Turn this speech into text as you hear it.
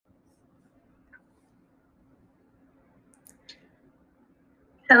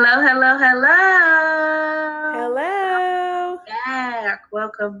Hello, hello, hello. Hello.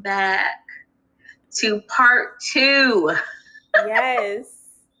 Welcome back to part two Yes.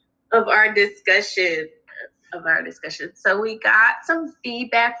 of our discussion. So we got some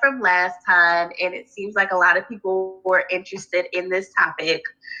feedback from last time, and it seems like a lot of people were interested in this topic.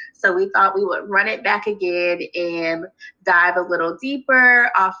 So we thought we would run it back again and dive a little deeper,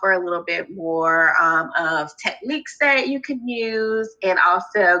 offer a little bit more of techniques that you can use, and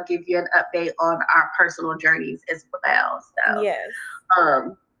also give you an update on our personal journeys as well. Yes.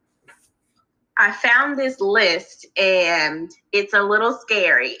 Um, I found this list, and it's a little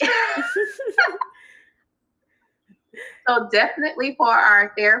scary. So definitely for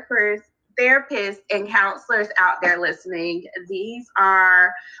our therapists and counselors out there listening, these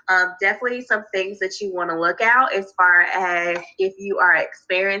are definitely some things that you want to look out as far as if you are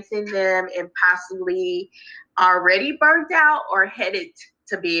experiencing them and possibly already burnt out or headed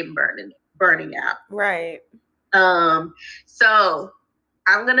to being burning out. Right. So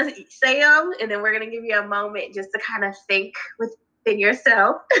I'm gonna say them, and then we're gonna give you a moment just to kind of think within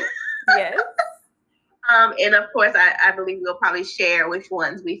yourself. Yes. And of course, I believe we'll probably share which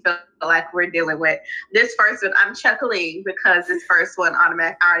ones we feel like we're dealing with. This first one, I'm chuckling because this first one,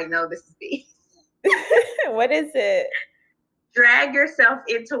 automatic, I already know this is me. What is it? Drag yourself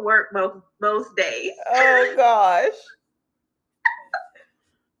into work most days. Oh gosh.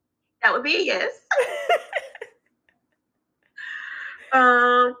 That would be a yes.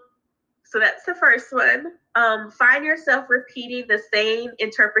 Um, so that's the first one. Find yourself repeating the same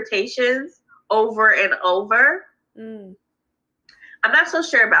interpretations over and over. Mm. I'm not so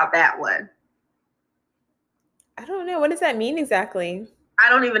sure about that one. I don't know. What does that mean exactly? I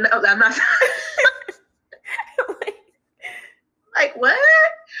don't even know. I'm not like what?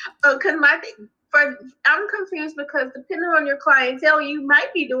 Because I'm confused because depending on your clientele, you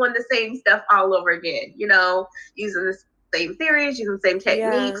might be doing the same stuff all over again. Using the same theories, using the same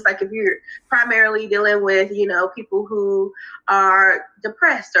techniques. Yeah. Like if you're primarily dealing with people who are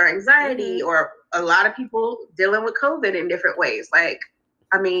depressed or anxiety, Mm-hmm. or a lot of people dealing with COVID in different ways. Like,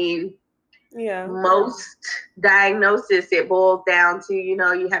 I mean, Yeah. most diagnosis, it boils down to you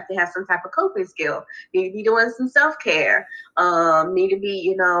have to have some type of coping skill. You need to be doing some self-care, need to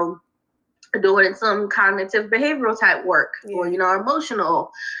be doing some cognitive behavioral type work, or Yeah.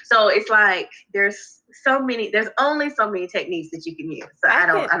 emotional. So it's like there's only so many techniques that you can use. So I I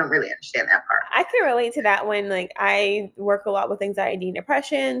can don't really understand that part. I can relate to that when like I work a lot with anxiety and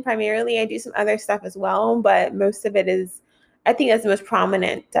depression primarily. I do some other stuff as well, but most of it is I think that's the most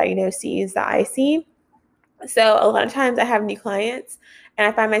prominent diagnoses that I see. So a lot of times I have new clients and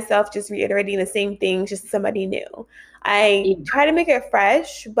I find myself just reiterating the same things, just somebody new. I Yeah. try to make it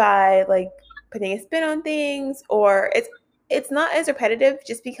fresh by like putting a spin on things, or it's not as repetitive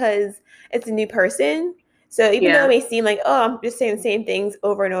just because it's a new person. So even though it Yeah. may seem like, oh, I'm just saying the same things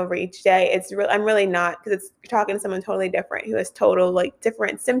over and over each day, I'm really not, because it's you're talking to someone totally different who has total like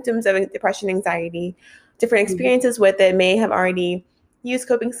different symptoms of depression, anxiety, different Mhm. experiences with it, may have already used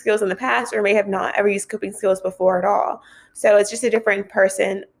coping skills in the past or may have not ever used coping skills before at all. So it's just a different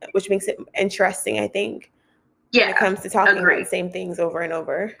person, which makes it interesting, I think, when it Yeah. comes to talking about the Agree. same things over and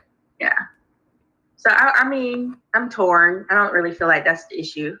over. Yeah. So I mean, I'm torn. I don't really feel like that's the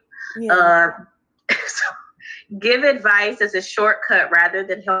issue. Yeah. uh, so give advice as a shortcut rather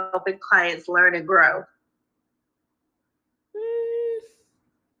than helping clients learn and grow. Mm,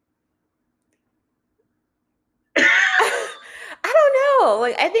 I don't know.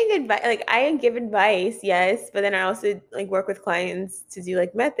 Like I think advice, like I give advice, yes, but then I also like work with clients to do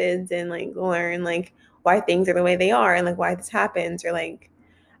like methods and like learn like why things are the way they are and like why this happens, or like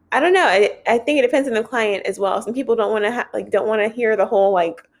I don't know. I think it depends on the client as well. Some people don't want to don't want to hear the whole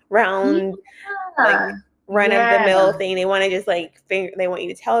like round like Yeah. run of the Yeah. mill thing. They want to just like they want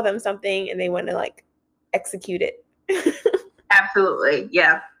you to tell them something and they want to like execute it. Absolutely.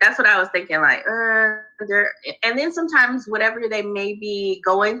 Yeah. That's what I was thinking. Like, and then sometimes whatever they may be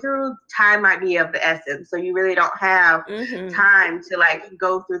going through, time might be of the essence. So you really don't have Hmm. time to like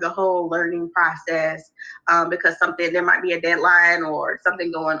go through the whole learning process, because there might be a deadline or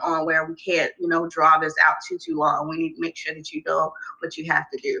something going on where we can't, draw this out too long. We need to make sure that you know what you have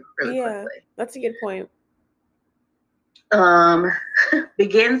to do really Yeah, quickly. that's a good point. Um,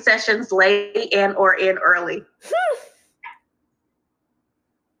 begin sessions late and or in early.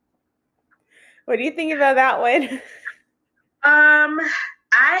 What do you think about that one? Um,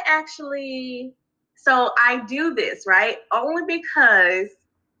 I actually, so I do this, right? Only because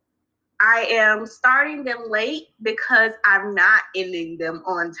I am starting them late because I'm not ending them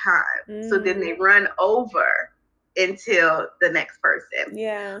on time. So then Mm, they run over. until the next person.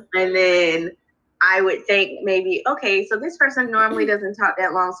 Yeah. And then I would think maybe, okay, so this person normally doesn't talk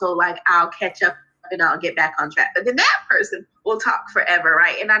that long, so like I'll catch up and I'll get back on track. But then that person will talk forever,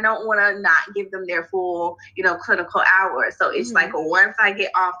 right? And I don't want to not give them their full, clinical hours. So it's like once I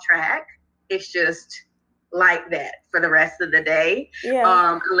get off track, it's just like that for the rest of the day.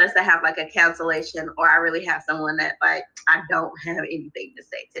 Unless I have like a cancellation or I really have someone that like I don't have anything to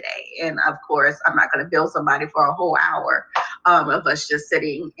say today. And of course I'm not going to bill somebody for a whole hour of us just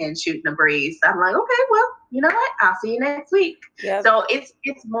sitting and shooting the breeze. So I'm like, okay, well, you know what? I'll see you next week. Yep. So it's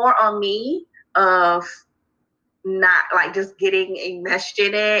more on me of not like just getting enmeshed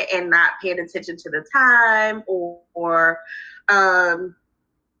in it and not paying attention to the time or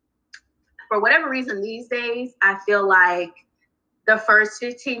for whatever reason these days, I feel like the first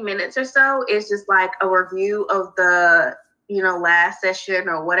 15 minutes or so is just like a review of the, last session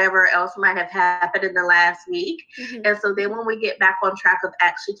or whatever else might have happened in the last week. And so then when we get back on track of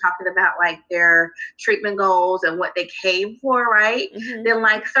actually talking about like their treatment goals and what they came for, right? Then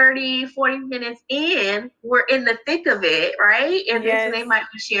like 30, 40 minutes in, we're in the thick of it, right? And then they might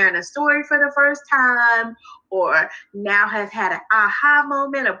be sharing a story for the first time or now has had an aha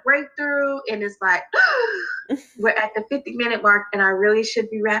moment, a breakthrough. And it's like, we're at the 50-minute mark and I really should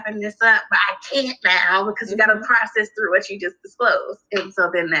be wrapping this up, but I can't now because we got to process through what you just disclosed. And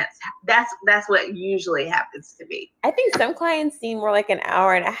so then that's what usually happens to me. I think some clients need more like an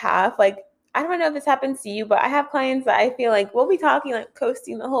hour and a half. Like, I don't know if this happens to you, but I have clients that I feel like we'll be talking, like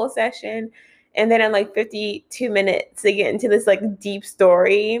coasting the whole session. And then in like 52 minutes, they get into this like deep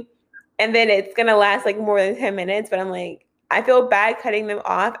story. And then it's going to last like more than 10 minutes. But I'm like, I feel bad cutting them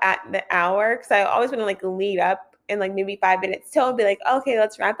off at the hour because I always want to like lead up in like maybe 5 minutes till and be like, okay,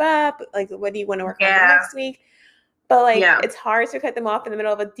 let's wrap up. Like, what do you want to work on for next week? But like, it's hard to cut them off in the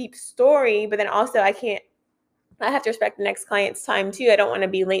middle of a deep story. But then also I have to respect the next client's time too. I don't want to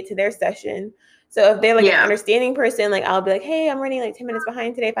be late to their session. So if they're like an understanding person, like I'll be like, hey, I'm running like 10 minutes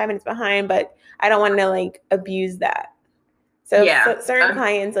behind today, 5 minutes behind, but I don't want to like abuse that. So certain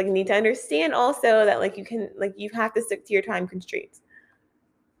clients like need to understand also that like you have to stick to your time constraints.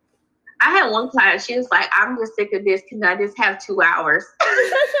 I had one client, she was like, I'm just sick of this. Can I just have 2 hours?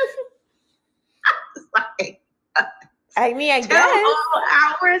 Like, I mean, I guess 2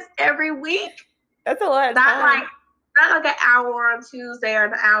 hours every week. That's a lot of time. Not like an hour on Tuesday or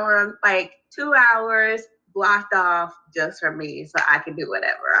an hour on like 2 hours blocked off just for me so I can do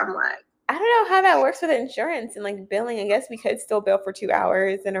whatever. I'm like, I don't know how that works with insurance and like billing. I guess we could still bill for 2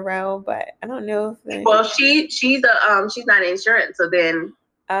 hours in a row, but I don't know if well, she's not insurance, so then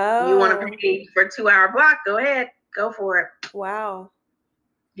you want to pay for 2 hour block, go ahead, go for it. Wow.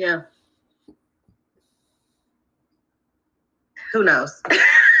 Yeah. Who knows?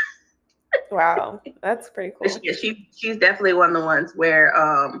 Wow, that's pretty cool. Yeah, she's definitely one of the ones where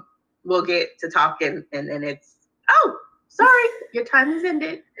we'll get to talking and then it's, oh, sorry, your time has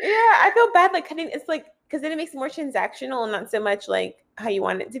ended. Yeah, I feel bad like cutting. It's like because then it makes it more transactional and not so much like how you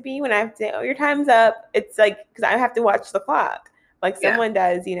want it to be. When I have to say, oh, your time's up, it's like because I have to watch the clock like someone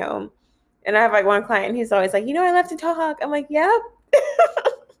does, And I have like one client who's always like, I love to talk. I'm like, yep.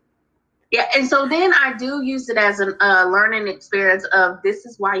 Yeah, and so then I do use it as a learning experience of this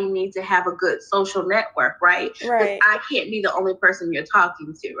is why you need to have a good social network, right? Right. I can't be the only person you're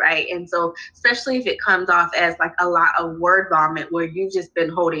talking to, right? And so especially if it comes off as like a lot of word vomit where you've just been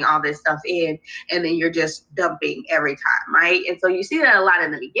holding all this stuff in and then you're just dumping every time, right? And so you see that a lot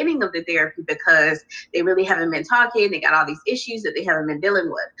in the beginning of the therapy because they really haven't been talking, they got all these issues that they haven't been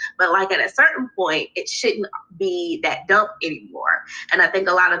dealing with. But like at a certain point, it shouldn't be that dump anymore. And I think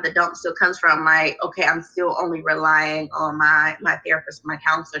a lot of the dump still comes from like, okay, I'm still only relying on my therapist, my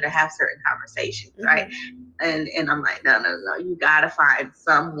counselor to have certain conversations, right? And I'm like, no, you gotta find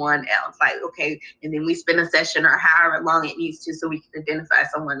someone else. Like, okay, and then we spend a session or however long it needs to so we can identify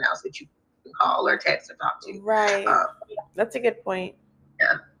someone else that you can call or text or talk to. Right. That's a good point.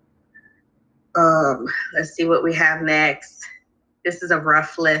 Yeah. Let's see what we have next. This is a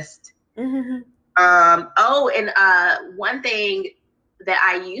rough list. Mm-hmm. One thing that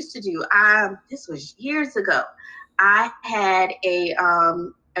I used to do, this was years ago. I had a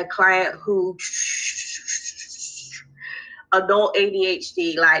client who adult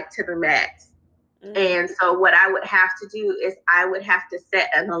ADHD like to the max. Mm-hmm. And so what I would have to do is I would have to set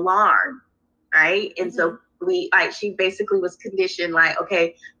an alarm, right? And so she basically was conditioned like,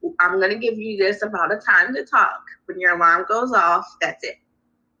 okay, I'm going to give you this amount of time to talk. When your alarm goes off, that's it.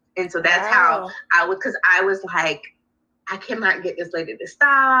 And so that's how I would, because I was like, I cannot get this lady to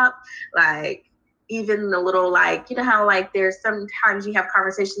stop. Like, even the little, like, you know how like there's sometimes you have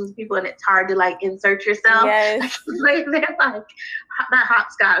conversations with people and it's hard to like insert yourself. Yes. Like they're like not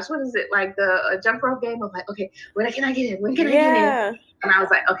hopscotch. What is it, like the jump rope game? Of like, okay, when can I get in? When can I get in? And I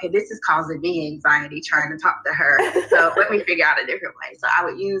was like, okay, this is causing me anxiety trying to talk to her. So let me figure out a different way. So I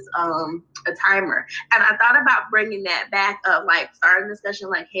would use a timer. And I thought about bringing that back up, like starting the session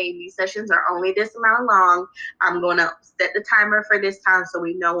like, hey, these sessions are only this amount long. I'm going to set the timer for this time so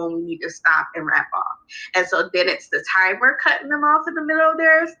we know when we need to stop and wrap off. And so then it's the timer cutting them off in the middle of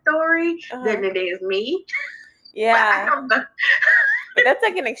their story. Then it is me. Yeah. But that's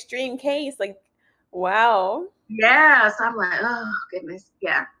like an extreme case. Like, wow. Yeah. So I'm like, oh, goodness.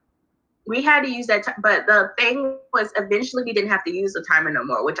 Yeah. We had to use that, but the thing was eventually we didn't have to use the timer no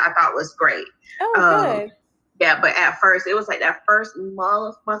more, which I thought was great. Oh, good. Yeah, but at first it was like that first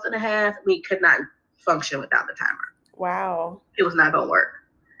month and a half, we could not function without the timer. Wow. It was not going to work.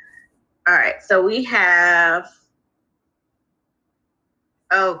 All right, so we have,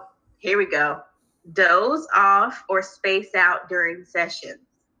 oh, here we go. Doze off or space out during sessions.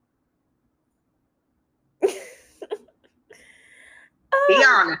 Be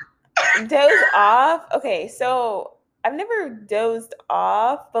honest. Doze off? Okay, so I've never dozed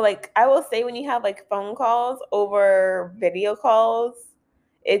off, but like I will say when you have like phone calls over video calls,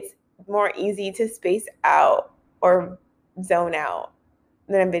 it's more easy to space out or zone out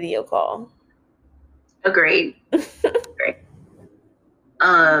than a video call. Agreed. Great.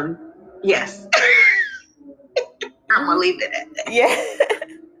 Yes. I'm gonna leave it at that. Yeah.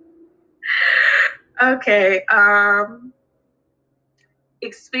 Okay.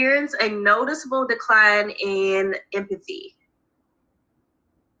 Experience a noticeable decline in empathy.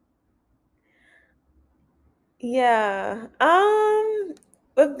 Yeah.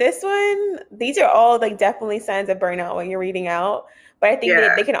 With this one, these are all like definitely signs of burnout when you're reading out. But I think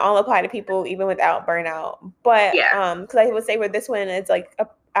they can all apply to people even without burnout. But because I would say with this one, it's like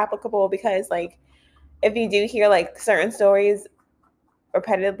applicable because like if you do hear like certain stories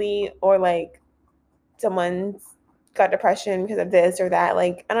repetitively or like someone's got depression because of this or that,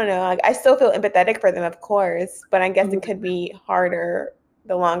 like I don't know, like I still feel empathetic for them, of course, but I guess it could be harder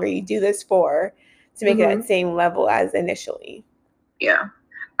the longer you do this for to make it at the same level as initially. Yeah.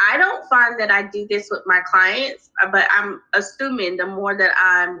 I don't find that I do this with my clients, but I'm assuming the more that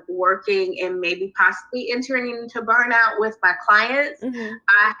I'm working and maybe possibly entering into burnout with my clients,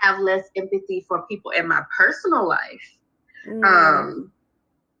 I have less empathy for people in my personal life.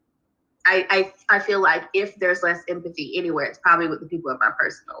 I feel like if there's less empathy anywhere, it's probably with the people in my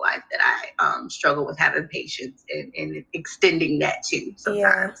personal life that I struggle with having patience and extending that to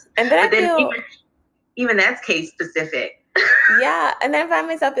sometimes. Yeah. And then even that's case specific. Yeah, and then I find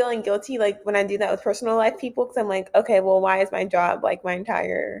myself feeling guilty like when I do that with personal life people because I'm like, okay, well, why is my job like my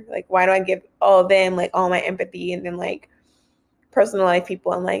entire like why do I give all of them like all my empathy and then like personal life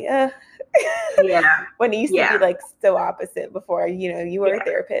people I'm like, yeah. When it used to be like so opposite before you were a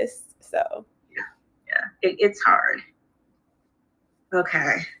therapist, so it's hard.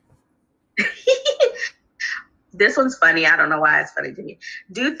 Okay. This one's funny. I don't know why it's funny to me.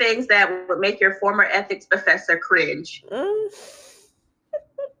 Do things that would make your former ethics professor cringe.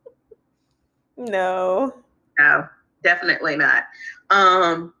 No, definitely not.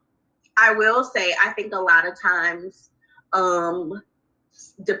 I will say, I think a lot of times,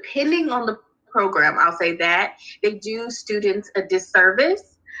 depending on the program, I'll say that they do students a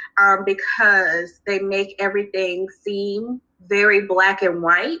disservice because they make everything seem very black and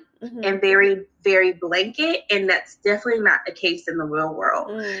white and very, very blanket. And that's definitely not the case in the real world.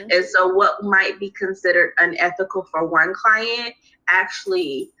 And so what might be considered unethical for one client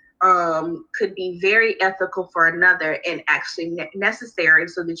actually could be very ethical for another and actually necessary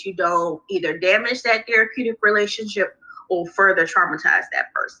so that you don't either damage that therapeutic relationship or further traumatize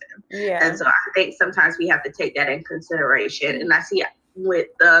that person. Yeah. And so I think sometimes we have to take that in consideration. And I see with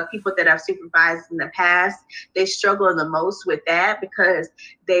the people that I've supervised in the past, they struggle the most with that because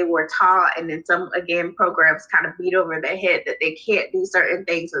they were taught, and then some, again, programs kind of beat over their head that they can't do certain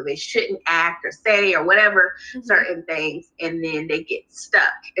things or they shouldn't act or say or whatever certain things, and then they get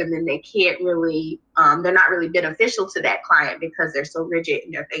stuck and then they can't really, they're not really beneficial to that client because they're so rigid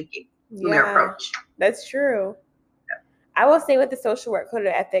in their thinking, in their approach. That's true. I will say with the social work code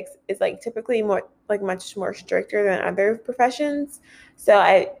of ethics is like typically more like much more stricter than other professions. So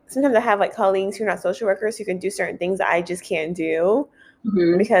sometimes I have like colleagues who are not social workers who can do certain things that I just can't do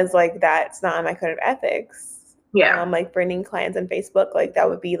because like that's not in my code of ethics. Yeah. Like bringing clients on Facebook, like that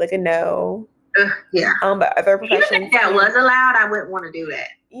would be like a no. Yeah. But other professions, even if that was allowed, I wouldn't want to do that.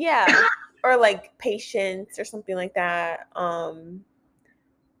 Yeah. Or like patients or something like that.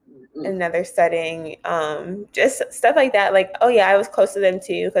 another setting, just stuff like that. Like, oh yeah, I was close to them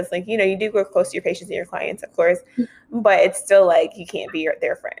too, because like, you know, you do grow close to your patients and your clients, of course, but it's still like you can't be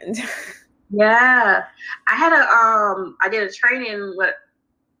their friend. Yeah, I did a training. What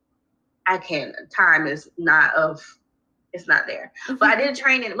I can time is not of it's not there. But I did a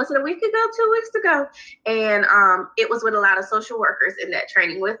training, was it a week ago, 2 weeks ago? And it was with a lot of social workers in that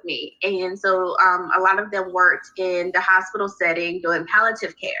training with me. And so a lot of them worked in the hospital setting doing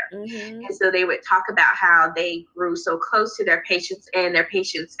palliative care. Mm-hmm. And so they would talk about how they grew so close to their patients and their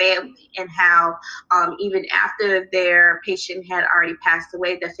patients' family, and how even after their patient had already passed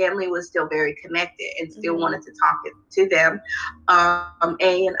away, the family was still very connected and still wanted to talk to them.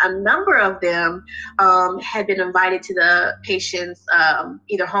 And a number of them had been invited to the patient's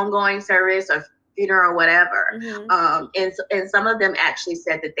either homegoing service or funeral or whatever. And some of them actually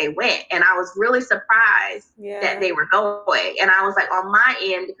said that they went. And I was really surprised that they were going. And I was like, on my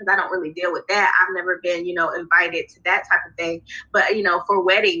end, because I don't really deal with that, I've never been, invited to that type of thing. But, for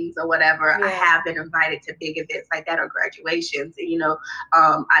weddings or whatever, I have been invited to big events like that or graduations. And,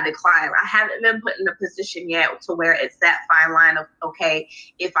 I decline. I haven't been put in a position yet to where it's that fine line of, okay,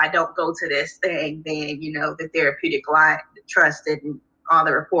 if I don't go to this thing, then, the therapeutic line, trusted, and all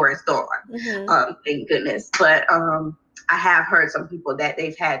the rapport is gone. Thank goodness. But I have heard some people that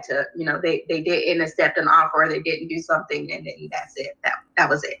they've had to, they didn't accept an offer, or they didn't do something, and then that's it. That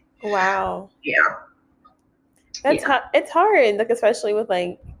was it. Wow. Yeah. That's it's hard, like, especially with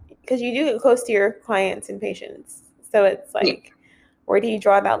because you do get close to your clients and patients. So it's like, where do you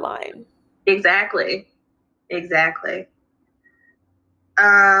draw that line? Exactly.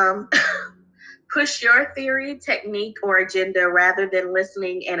 Push your theory, technique, or agenda rather than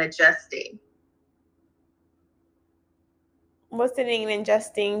listening and adjusting. Listening and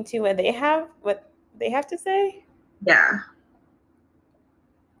adjusting to what they have to say? Yeah.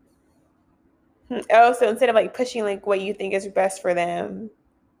 Oh, so instead of pushing what you think is best for them,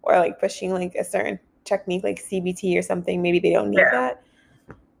 or pushing a certain technique like CBT or something, maybe they don't need that.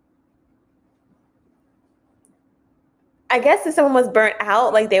 I guess if someone was burnt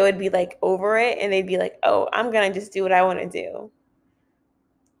out, they would be over it, and they'd be like, oh, I'm gonna just do what I want to do.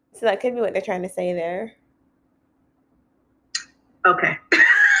 So that could be what they're trying to say there. Okay.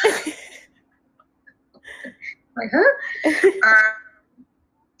 Huh?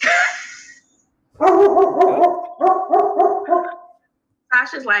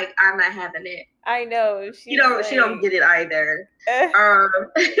 Sasha's like, I'm not having it. I know. She don't get it either.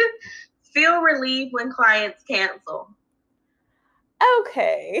 Feel relieved when clients cancel.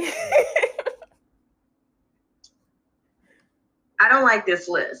 Okay. I don't like this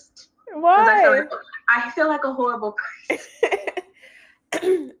list. Why? I feel like a horrible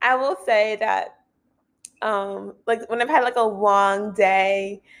person. I will say that when I've had a long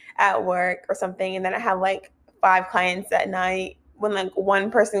day at work or something, and then I have 5 clients at night, when one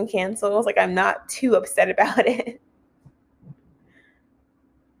person cancels, I'm not too upset about it.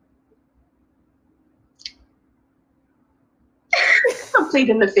 I'm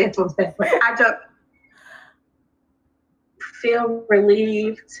pleading the fifth on that. I don't feel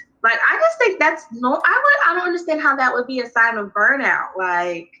relieved. I just think that's I don't understand how that would be a sign of burnout.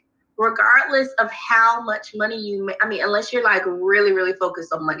 Regardless of how much money you make, unless you're really, really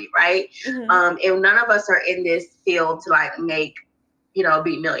focused on money, right? And none of us are in this field to make,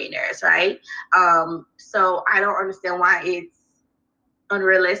 be millionaires, right? So I don't understand why it's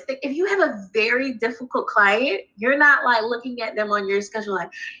unrealistic. If you have a very difficult client, you're not looking at them on your schedule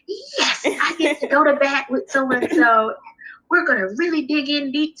yes, I get to go to bat with so and so. We're gonna really dig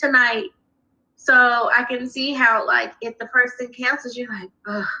in deep tonight. So I can see how if the person cancels, you're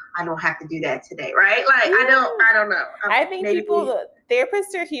I don't have to do that today, right? I don't know. I think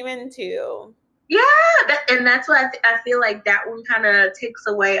therapists are human too. Yeah, and that's why I feel like that one kind of takes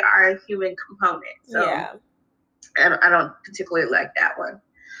away our human component. So yeah. I don't particularly like that one.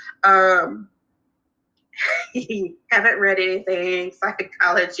 Haven't read anything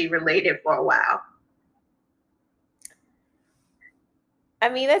psychology related for a while. I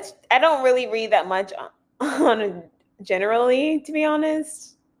don't really read that much on generally, to be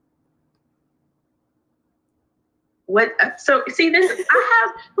honest. What? So see this? I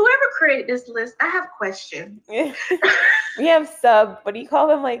have whoever created this list. I have questions. We have what do you call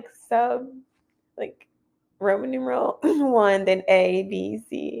them? Sub, Roman numeral 1, then A, B,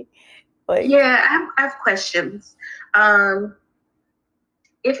 C. Yeah, I have questions.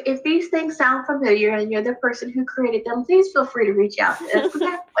 If these things sound familiar and you're the person who created them, please feel free to reach out to us. We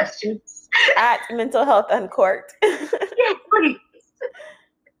have questions. At Mental Health Uncorked. Yeah, please.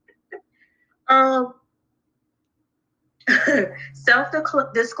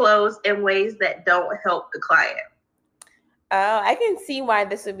 Self-disclose in ways that don't help the client. Oh, I can see why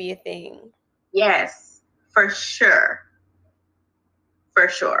this would be a thing. Yes, for sure. For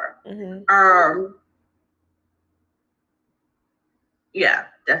sure. Mm-hmm. Yeah,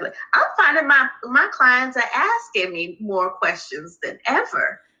 definitely. I'm finding my clients are asking me more questions than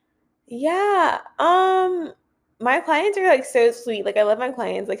ever. Yeah. My clients are like so sweet. Like I love my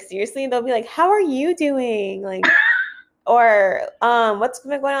clients. Like seriously, they'll be like, "How are you doing?" Like, or what's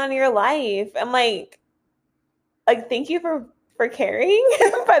been going on in your life? I'm like thank you for caring,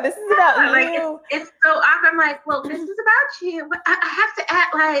 but this is about Yeah, like you. it's so awkward. I'm like, well, this is about you, but I have to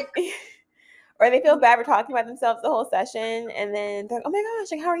act like. Or they feel bad for talking about themselves the whole session, and then they're like, "Oh my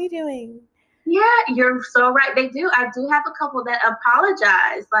gosh, like how are you doing?" Yeah, you're so right. They do. I do have a couple that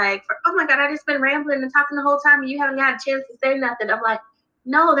apologize, like, for, oh my God, I just been rambling and talking the whole time and you haven't got a chance to say nothing. I'm like,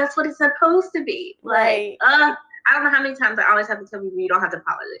 no, that's what it's supposed to be. Like, Right. I don't know how many times I always have to tell people you don't have to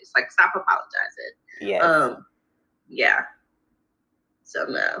apologize. Like, stop apologizing. Yes. Yeah. So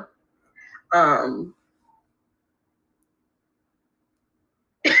no.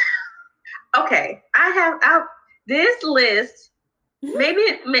 Okay. This list, maybe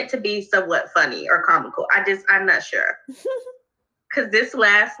it meant to be somewhat funny or comical. I'm not sure. Because this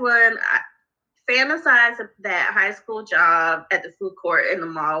last one, I fantasize that high school job at the food court in the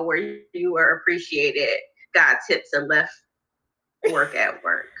mall where you were appreciated, got tips, and left work at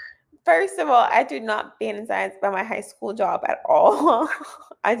work. First of all, I do not fantasize about my high school job at all.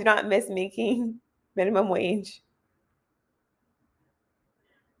 I do not miss making minimum wage.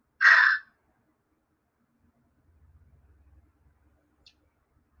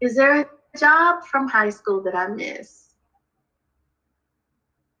 Is there a job from high school that I miss?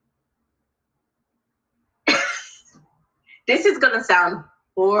 This is going to sound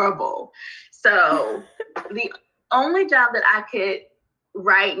horrible. So, the only job that I could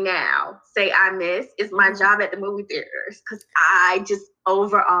right now say I miss is my job at the movie theaters because I just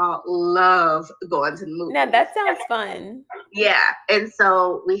overall love going to the movies. Now that sounds fun. Yeah, and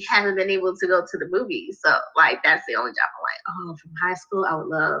so we haven't been able to go to the movies. So like that's the only job I'm like, oh, from high school, I would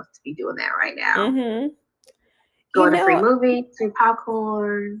love to be doing that right now. Mm-hmm. Going to free movies, free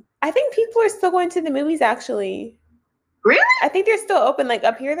popcorn. I think people are still going to the movies actually. Really? I think they're still open. Like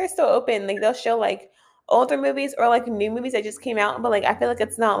up here, they're still open. Like they'll show like older movies or like new movies that just came out, but like I feel like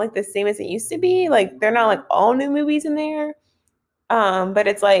it's not like the same as it used to be. Like they're not like all new movies in there. But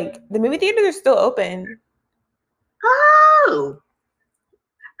it's like the movie theaters are still open. Oh,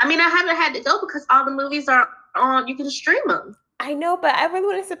 I mean, I haven't had to go because all the movies are on. You can stream them. I know, but I really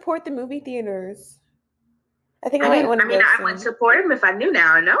want to support the movie theaters. I think I I might want to go I soon. would support them if I knew.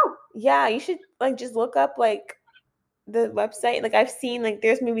 Now I know. Yeah, you should like just look up like the website. Like I've seen like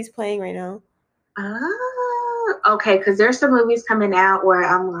there's movies playing right now. Oh, okay. Because there's some movies coming out where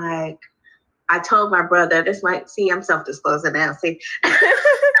I'm like, I told my brother, this might see, I'm self-disclosing now. See,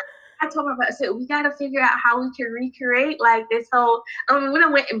 I told my brother, I said, we got to figure out how we can recreate like this whole. I mean, we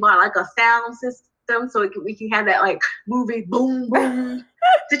went and bought like a sound system so we can have that like movie boom boom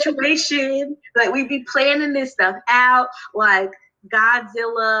situation. Like we be planning this stuff out. Like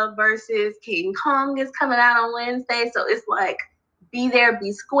Godzilla versus King Kong is coming out on Wednesday, so it's like be there,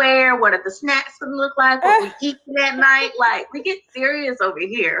 be square. What are the snacks gonna look like? What we eat that night? Like we get serious over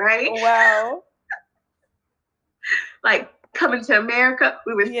here, right? Wow. Like Coming to America,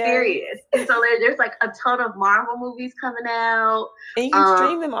 we were serious. And so there's like a ton of Marvel movies coming out. And you can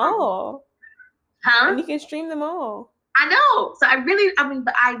stream them all. Huh? And you can stream them all. I know. So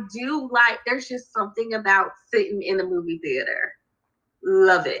but I do like, there's just something about sitting in a movie theater.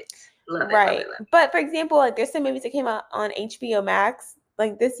 Love it. Love it. Right. Love it, love it. But for example, like there's some movies that came out on HBO Max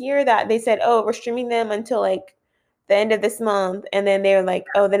like this year that they said, oh, we're streaming them until like the end of this month. And then they're like,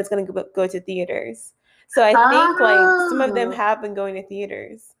 oh, then it's going to go to theaters. So I think like some of them have been going to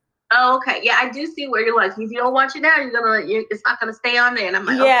theaters. Oh, okay. Yeah, I do see where you're like, if you don't watch it now, it's not gonna stay on there. And I'm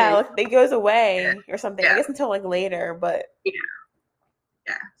like, yeah, okay. like it goes away or something. Yeah. I guess until like later, but yeah.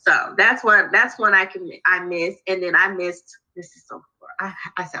 So that's one I miss, and then I missed. This is so.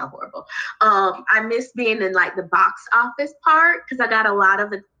 I sound horrible. I missed being in like the box office part because I got a lot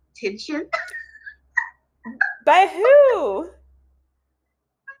of attention. By who?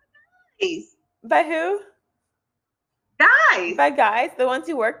 Guys. By who? Guys. By guys, the ones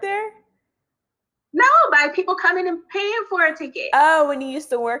who work there? No, by people coming and paying for a ticket. Oh, when you used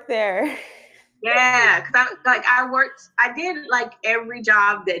to work there. Yeah, because I did like every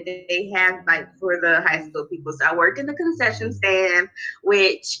job that they had like for the high school people. So I worked in the concession stand,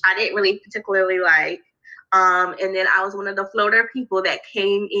 which I didn't really particularly like. And then I was one of the floater people that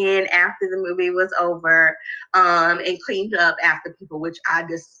came in after the movie was over, and cleaned up after people, which I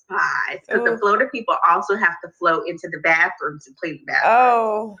despise. Because the floater people also have to float into the bathrooms and clean the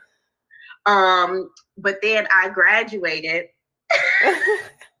bathrooms. But then I graduated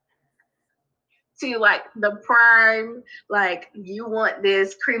to like the prime, like you want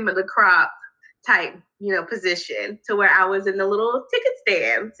this cream of the crop type, position, to where I was in the little ticket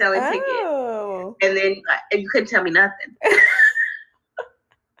stand selling tickets. And then you couldn't tell me nothing.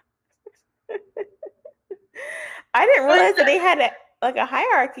 I didn't realize that they had a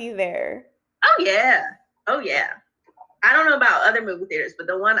hierarchy there. Oh yeah. I don't know about other movie theaters, but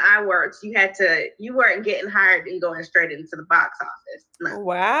the one I worked, you weren't getting hired and going straight into the box office. No.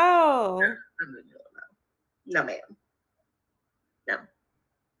 Wow. No, ma'am. No.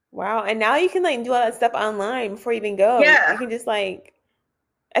 Wow. And now you can do all that stuff online before you even go. Yeah. You can just I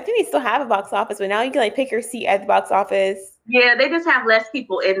think they still have a box office, but now you can pick your seat at the box office. Yeah, they just have less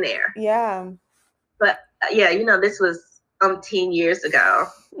people in there. Yeah. But yeah, this was 10 years ago.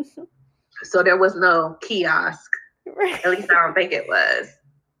 So there was no kiosk. Right. At least I don't think it was.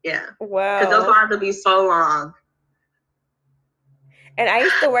 Yeah. Wow. Because those lines would be so long. And I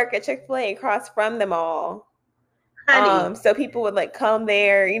used to work at Chick-fil-A across from the mall. Honey. So people would come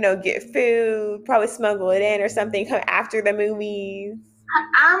there, get food, probably smuggle it in or something, come after the movies.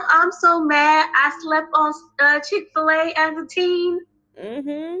 I'm so mad. I slept on Chick-fil-A as a teen.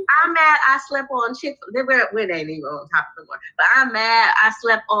 Mm-hmm. I'm mad I slept on Chick-fil-A. We ain't even on top of the more. But I'm mad I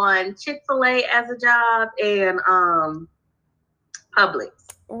slept on Chick-fil-A as a job and Publix.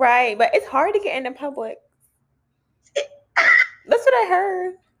 Right, but it's hard to get into Publix. That's what I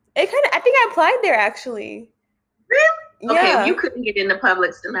heard. I think I applied there actually. Really? Yeah. Okay, if you couldn't get into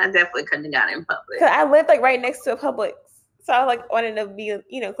Publix, then I definitely couldn't have got in Publix. Cause I lived right next to a Publix, so I wanted to be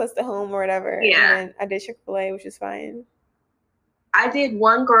close to home or whatever. Yeah. And then I did Chick-fil-A, which is fine. I did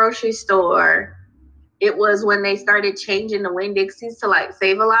one grocery store. It was when they started changing the Winn-Dixies to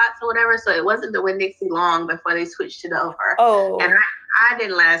Save-A-Lots or whatever. So it wasn't the Winn-Dixie long before they switched it over. Oh. And I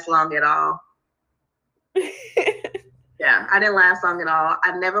didn't last long at all. Yeah, I didn't last long at all.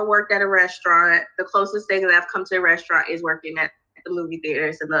 I've never worked at a restaurant. The closest thing that I've come to a restaurant is working at the movie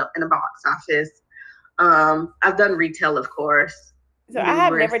theaters in the box office. I've done retail, of course. So I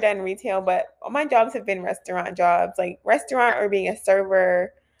have never done retail, but all my jobs have been restaurant jobs, restaurant or being a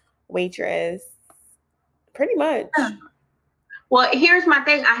server, waitress, pretty much. Well, here's my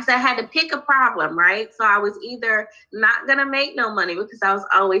thing. I had to pick a problem, right? So I was either not going to make no money because I was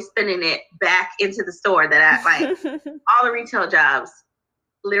always spending it back into the store that I all the retail jobs,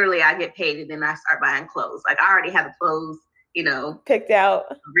 literally I get paid and then I start buying clothes. I already have the clothes, picked out.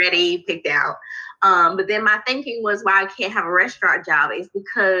 But then my thinking was why I can't have a restaurant job is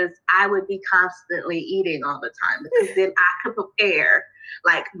because I would be constantly eating all the time because then I could prepare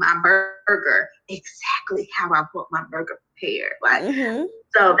my burger exactly how I want my burger prepared.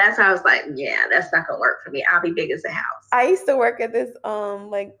 So that's why I was yeah, that's not gonna work for me. I'll be big as a house. I used to work at this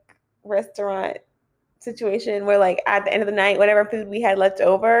restaurant situation where at the end of the night, whatever food we had left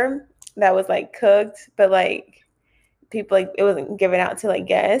over that was cooked, but people it wasn't given out to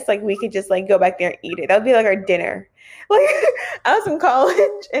guests. We could just go back there and eat it. That would be our dinner. I was in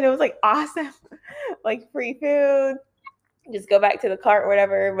college and it was awesome. Free food. Just go back to the cart,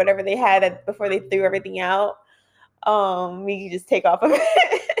 whatever they had before they threw everything out. We could just take off of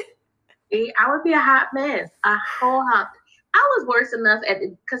it. I would be a hot mess. A whole hot. I was worse enough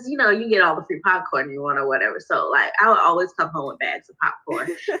because you get all the free popcorn you want or whatever. So I would always come home with bags of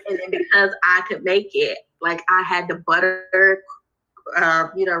popcorn, and then because I could make it, I had the butter,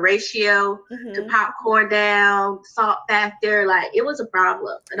 ratio to popcorn down, salt factor. It was a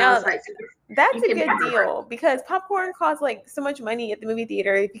problem, and I was that's a good deal because popcorn costs so much money at the movie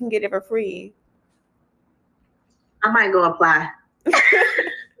theater if you can get it for free. I might go apply.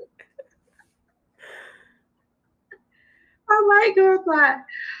 I might go apply.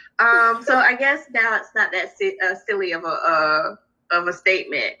 So I guess now it's not that silly of a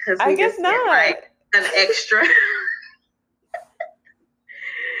statement because we just not an extra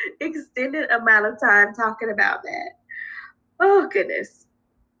extended amount of time talking about that. Oh goodness,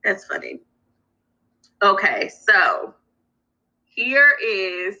 that's funny. Okay, so here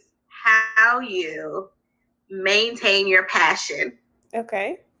is how you maintain your passion.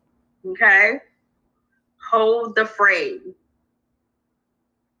 Okay. Hold the frame.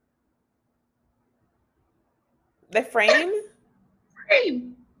 The frame?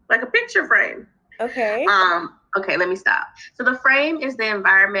 Frame. Like a picture frame. Okay. Okay, let me stop. So the frame is the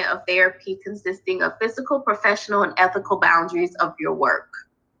environment of therapy consisting of physical, professional, and ethical boundaries of your work.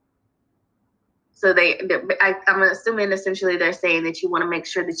 So I'm assuming essentially they're saying that you want to make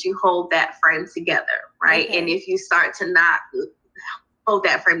sure that you hold that frame together, right? Okay. And if you start to not hold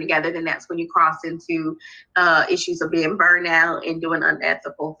that frame together, then that's when you cross into issues of being burned out and doing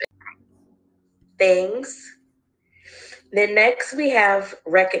unethical things. Then next we have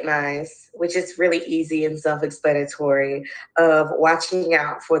recognize, which is really easy and self-explanatory, of watching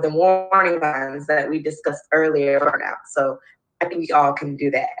out for the warning signs that we discussed earlier, burnout. So I think we all can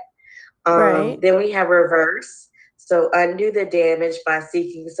do that. Right. Then we have reverse. So undo the damage by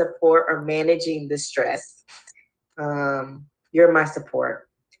seeking support or managing the stress. You're my support.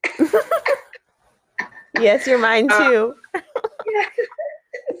 Yes, you're mine too.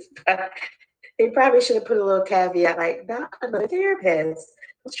 Yeah. They probably should have put a little caveat like, not another therapist.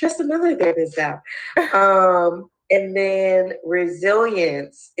 Let's trust another therapist out. And then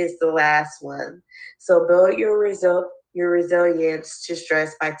resilience is the last one. So build your resilience to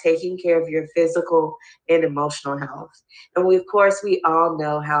stress by taking care of your physical and emotional health. And of course, we all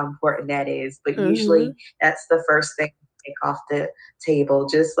know how important that is, but usually that's the first thing to take off the table,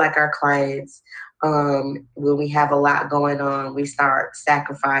 just like our clients. When we have a lot going on, we start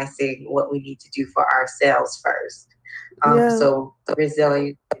sacrificing what we need to do for ourselves first. So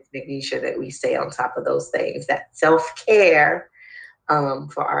resilience is making sure that we stay on top of those things, that self-care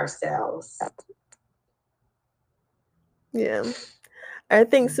for ourselves. Yeah. I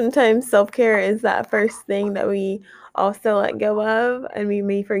think sometimes self-care is that first thing that we also let go of and we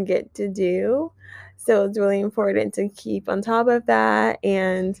may forget to do. So it's really important to keep on top of that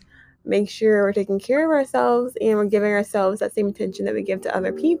and make sure we're taking care of ourselves and we're giving ourselves that same attention that we give to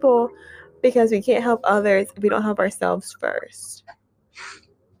other people, because we can't help others if we don't help ourselves first.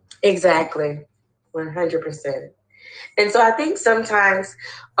 Exactly. 100%. And so I think sometimes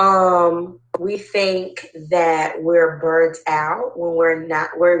we think that we're burnt out when we're not,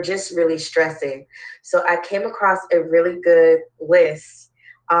 we're just really stressing. So I came across a really good list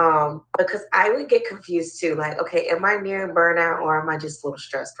because I would get confused too. Like, okay, am I near burnout or am I just a little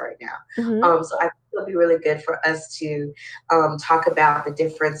stressed right now? So I think it'll be really good for us to talk about the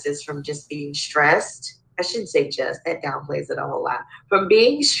differences from just being stressed. I shouldn't say just, that downplays it a whole lot. From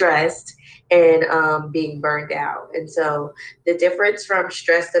being stressed and being burned out. And so the difference from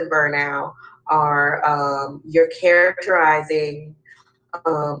stress and burnout are you're characterizing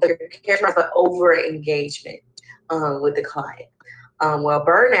by over engagement with the client. Well,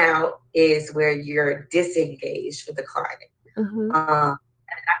 burnout is where you're disengaged with the client. I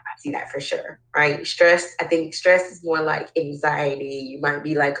see that for sure, right? Stress, I think stress is more like anxiety. You might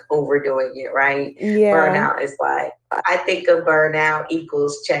be like overdoing it, right? Yeah. Burnout is like, I think of burnout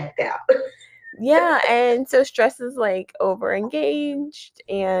equals checked out. Yeah, and so stress is like over engaged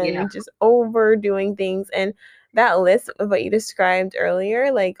and just overdoing things. And that list of what you described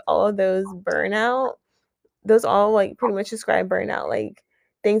earlier, like all of those burnout, those all like pretty much describe burnout, like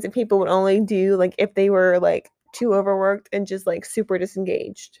things that people would only do like if they were like too overworked and just like super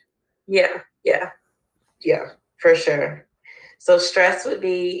disengaged. Yeah, for sure. So stress would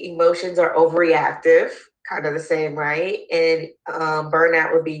be emotions are overreactive, kind of the same, right? And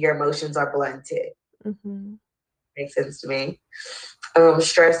burnout would be your emotions are blunted. Makes sense to me.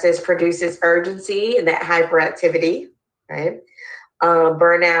 Stress produces urgency and that hyperactivity, right?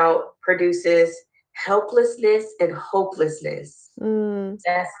 Burnout produces helplessness and hopelessness.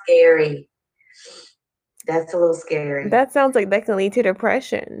 That's scary. That's a little scary. That sounds like that can lead to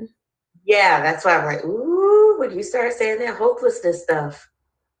depression. Yeah, that's why I'm like, ooh, when you start saying that hopelessness stuff.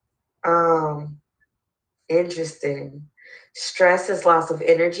 Interesting. Stress is loss of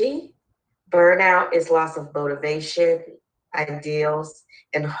energy. Burnout is loss of motivation, ideals,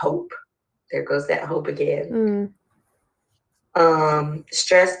 and hope. There goes that hope again.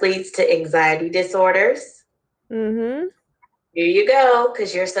 Stress leads to anxiety disorders. Here you go,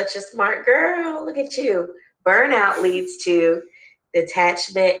 because you're such a smart girl. Look at you. Burnout leads to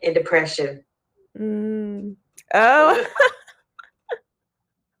detachment and depression. Oh.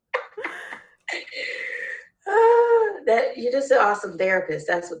 That you're just an awesome therapist.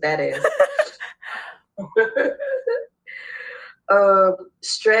 That's what that is.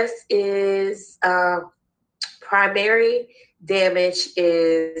 Stress is primary damage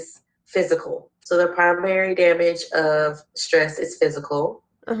is physical. So the primary damage of stress is physical.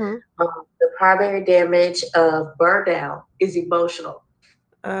 The primary damage of burnout is emotional.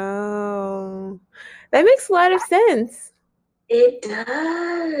 Oh, that makes a lot of sense. It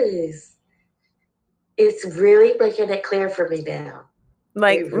does. It's really making it clear for me now.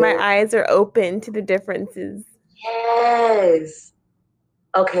 Like my eyes are open to the differences. Yes.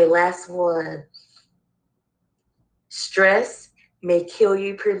 Okay, last one. Stress may kill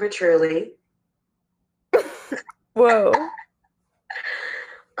you prematurely. Whoa.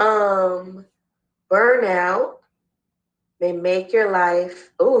 Burnout may make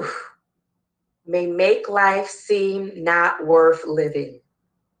life seem not worth living.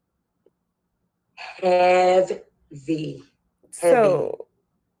 Heavy. So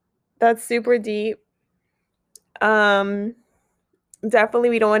that's super deep. Definitely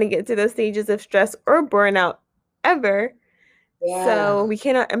we don't want to get to those stages of stress or burnout ever. Yeah. So we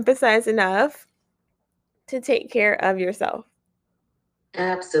cannot emphasize enough to take care of yourself.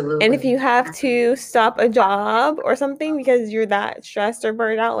 Absolutely. And if you have to stop a job or something because you're that stressed or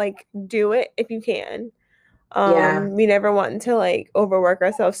burned out, like do it if you can. We never want to like overwork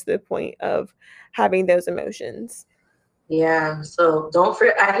ourselves to the point of having those emotions. Yeah. So don't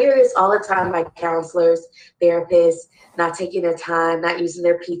forget, I hear this all the time by counselors, therapists, not taking their time, not using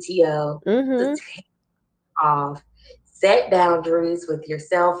their PTO to take off. Set boundaries with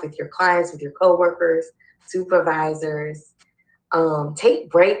yourself, with your clients, with your coworkers, supervisors. Take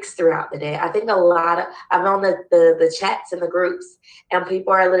breaks throughout the day. I think I'm on the chats and the groups, and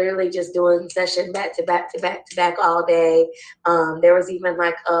people are literally just doing session back to back to back to back all day. There was even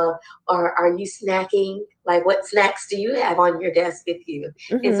like, are you snacking? Like, what snacks do you have on your desk with you?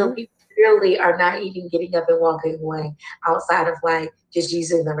 And so people really are not even getting up and walking away outside of like just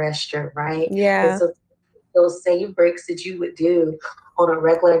using the restroom, right? Yeah. And so those same breaks that you would do on a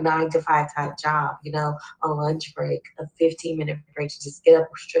regular 9 to 5 type job, a lunch break, a 15-minute break to just get up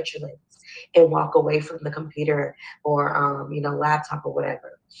or stretch your legs and walk away from the computer or, laptop or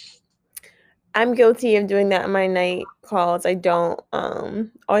whatever. I'm guilty of doing that on my night calls. I don't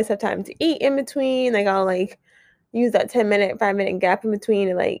always have time to eat in between. Like I'll like use that 10-minute, 5-minute gap in between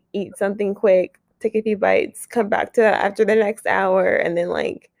and like eat something quick, take a few bites, come back to that after the next hour, and then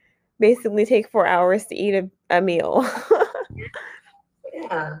like basically take 4 hours to eat a meal.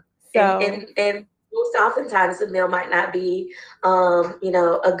 Yeah. So And most oftentimes the meal might not be,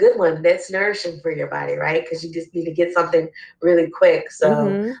 a good one that's nourishing for your body, right? Because you just need to get something really quick.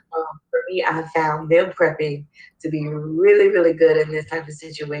 So for me, I found meal prepping to be really, really good in this type of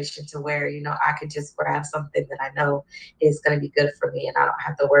situation to where, I could just grab something that I know is going to be good for me and I don't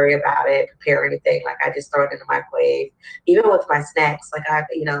have to worry about it, prepare anything. Like I just throw it in the microwave. Even with my snacks, like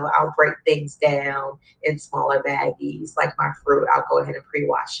I'll break things down in smaller baggies. Like my fruit, I'll go ahead and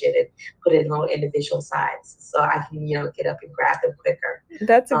pre-wash it and put it in little individual sides so I can, get up and grab them quicker.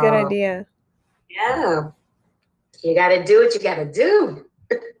 That's a good idea. Yeah. You got to do what you got to do.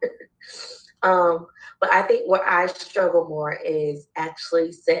 But I think where I struggle more is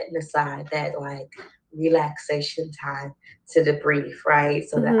actually setting aside that like relaxation time to debrief, right?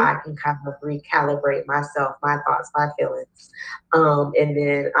 So that I can kind of recalibrate myself, my thoughts, my feelings. And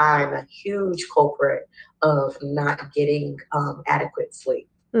then I'm a huge culprit of not getting adequate sleep,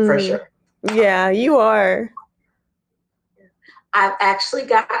 for sure. Yeah, you are. I've actually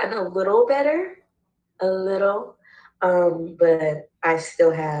gotten a little better, but I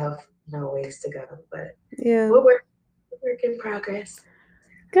still have ways to go. But we're work in progress.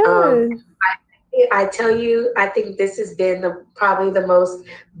 Good. I tell you, I think this has been probably the most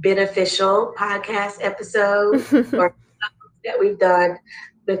beneficial podcast episode or that we've done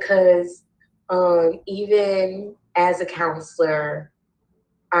because even as a counselor,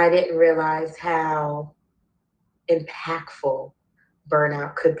 I didn't realize how impactful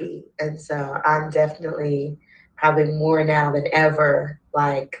burnout could be. And so I'm definitely probably more now than ever,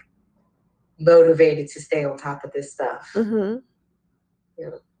 like motivated to stay on top of this stuff.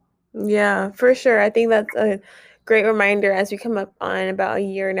 Yeah, for sure. I think that's a great reminder as we come up on about a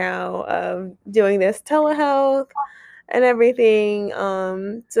year now of doing this telehealth and everything,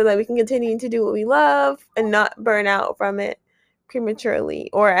 so that we can continue to do what we love and not burn out from it prematurely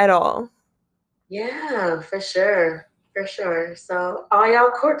or at all. Yeah, for sure. For sure. So all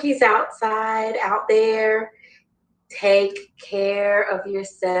y'all corkies out there, take care of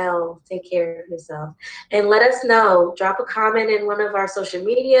yourself. Take care of yourself. And let us know. Drop a comment in one of our social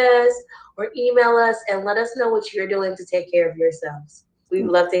medias or email us and let us know what you're doing to take care of yourselves. We'd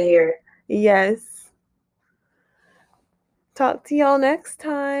love to hear it. Yes. Talk to y'all next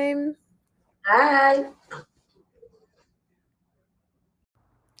time. Bye.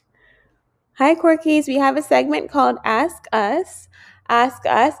 Hi, Quirkies. We have a segment called Ask Us. Ask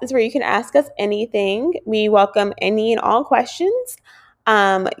Us is where you can ask us anything. We welcome any and all questions.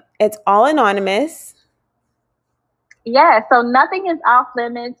 It's all anonymous. Yeah, so nothing is off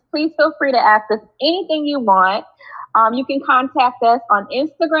limits. Please feel free to ask us anything you want. You can contact us on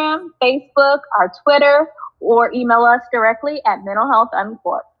Instagram, Facebook, our Twitter, or email us directly at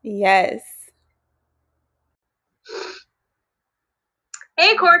mentalhealth_. Yes.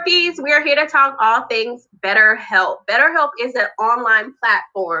 Hey, Corkies, we are here to talk all things BetterHelp. BetterHelp is an online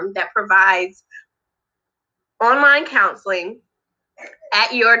platform that provides online counseling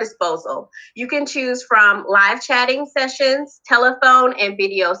at your disposal. You can choose from live chatting sessions, telephone, and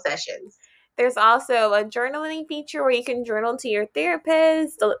video sessions. There's also a journaling feature where you can journal to your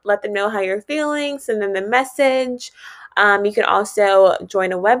therapist, let them know how you're feeling, send them the message. You can also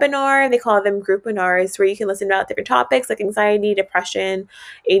join a webinar. They call them group webinars, where you can listen about different topics like anxiety, depression,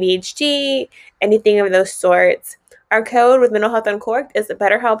 ADHD, anything of those sorts. Our code with Mental Health Uncorked is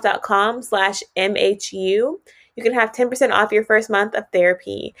betterhelp.com/MHU. You can have 10% off your first month of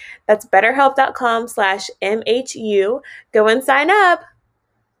therapy. That's betterhelp.com/MHU. Go and sign up.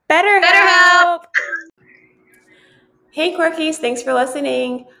 BetterHelp! Hey, Quirkies, thanks for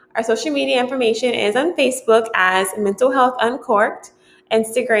listening. Our social media information is on Facebook as Mental Health Uncorked,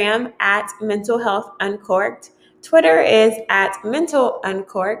 Instagram at Mental Health Uncorked, Twitter is at Mental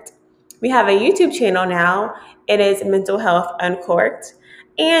Uncorked. We have a YouTube channel now. It is Mental Health Uncorked.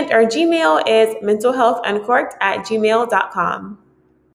 And our Gmail is mentalhealthuncorked@gmail.com.